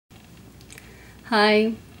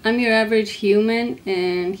Hi, I'm your average human,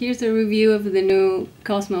 and here's a review of the new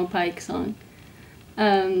Cosmo Pyke song.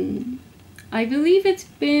 I believe it's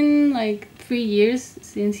been like 3 years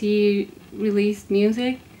since he released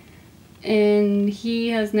music, and he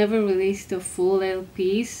has never released a full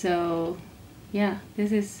LP, so yeah,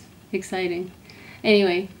 this is exciting.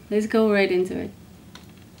 Anyway, let's go right into it.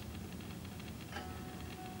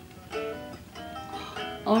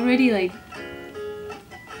 Already, like,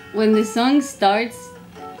 when the song starts,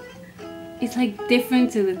 it's like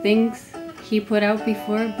different to the things he put out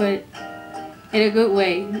before, but in a good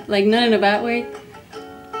way, like not in a bad way.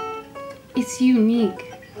 It's unique,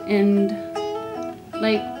 and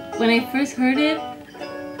like when I first heard it,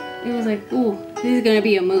 it was like, ooh, this is gonna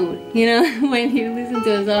be a mood, you know? When you listen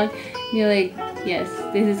to a song, you're like, yes,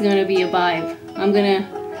 this is gonna be a vibe. I'm gonna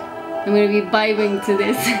be vibing to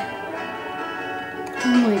this.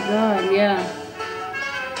 Oh my god, yeah.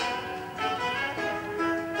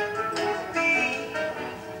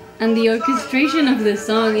 And the orchestration of the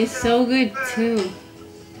song is so good too.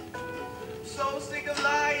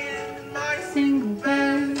 Single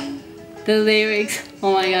bed. The lyrics,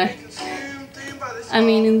 oh my god. I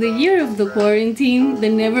mean, in the year of the quarantine, the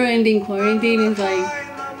never-ending quarantine is like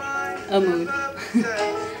a mood.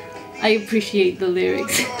 I appreciate the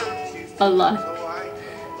lyrics a lot.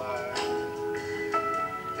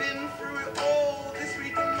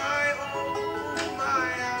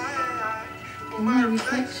 My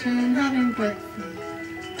reflection, having breakfast.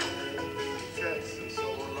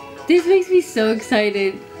 This makes me so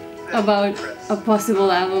excited about a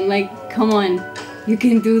possible album. Like, come on, you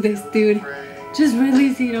can do this, dude. Just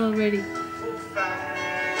release it already.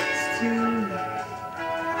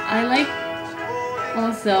 I like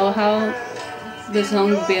also how the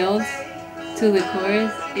song builds to the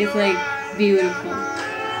chorus. It's like beautiful.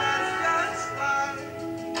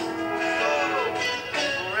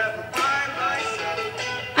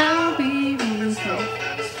 I'll be myself.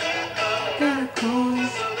 The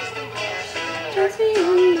chorus. Just be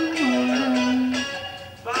on the water.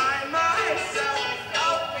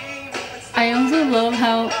 I also love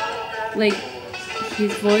how, like,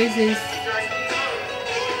 his voice is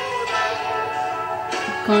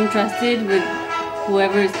contrasted with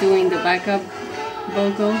whoever is doing the backup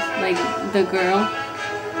vocals, like the girl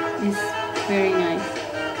is very nice.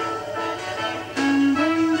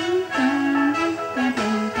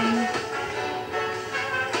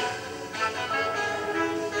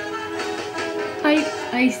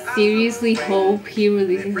 I seriously hope he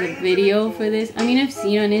releases a video for this. I mean, I've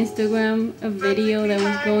seen on Instagram a video that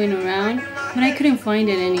was going around, but I couldn't find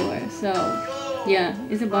it anywhere, so yeah,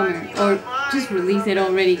 it's a bummer. Or just release it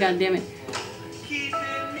already, goddammit.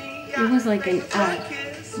 It was like an ad,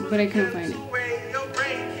 but I couldn't find it.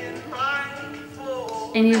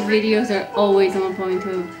 And his videos are always on point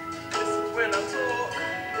too.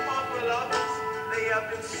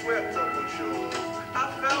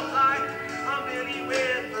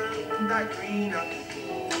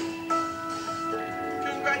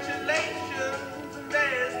 Congratulations,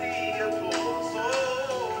 there's the applause.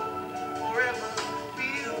 Forever be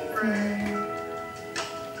a friend.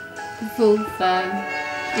 The full vibe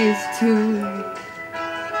is too.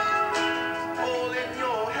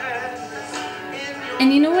 And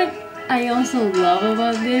you know what I also love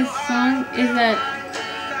about this song is that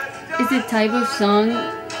it's the type of song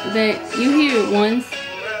that you hear it once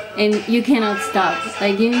and you cannot stop.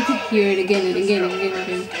 Like, you need to hear it again and again and again and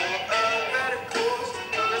again.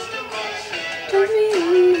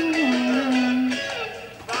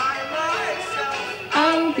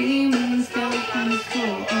 I'll be myself on the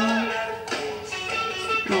floor.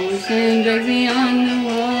 Motion drags me on the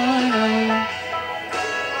water.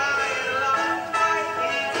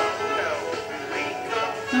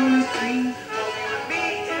 I'm free.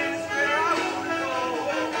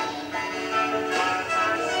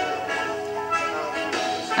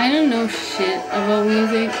 I don't know shit about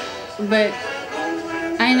music, but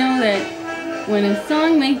I know that when a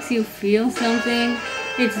song makes you feel something,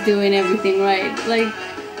 it's doing everything right. Like,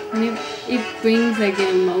 when it brings like an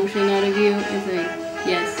emotion out of you, it's like,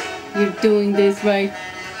 yes, you're doing this right.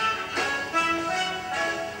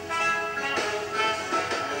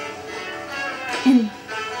 And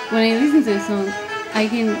when I listen to a song, I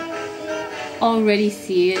can already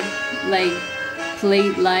see it, like,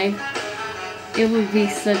 played live. It would be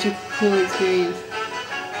such a cool experience.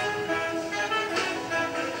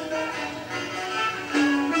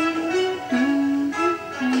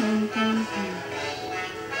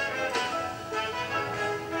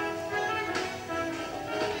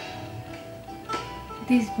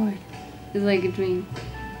 This part is like a dream.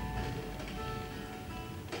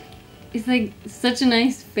 it's like such a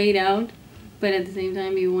nice fade out, but at the same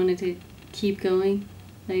time you wanted to keep going.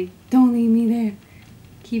 Like, don't leave me there.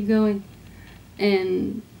 Keep going.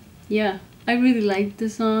 And yeah, I really liked the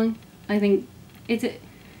song. I think it's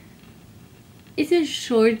a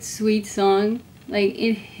short, sweet song. Like,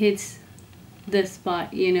 it hits the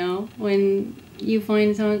spot, you know, when you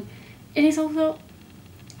find a song. It is also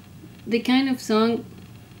the kind of song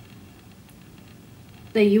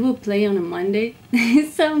that you will play on a Monday.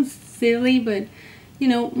 It sounds silly, but you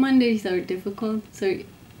know, Mondays are difficult, so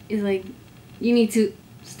it's like you need to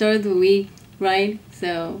start the week right.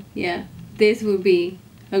 So yeah, this would be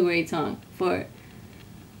a great song for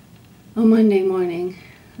a Monday morning.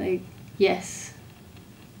 Like, yes,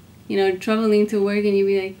 you know, traveling to work and you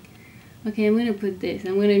be like, okay, I'm gonna put this,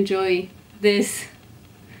 I'm gonna enjoy this,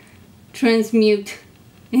 transmute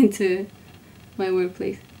into my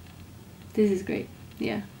workplace. This is great.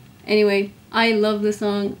 Yeah. Anyway, I love the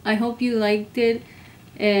song. I hope you liked it.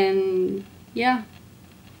 And yeah,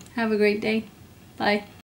 have a great day. Bye.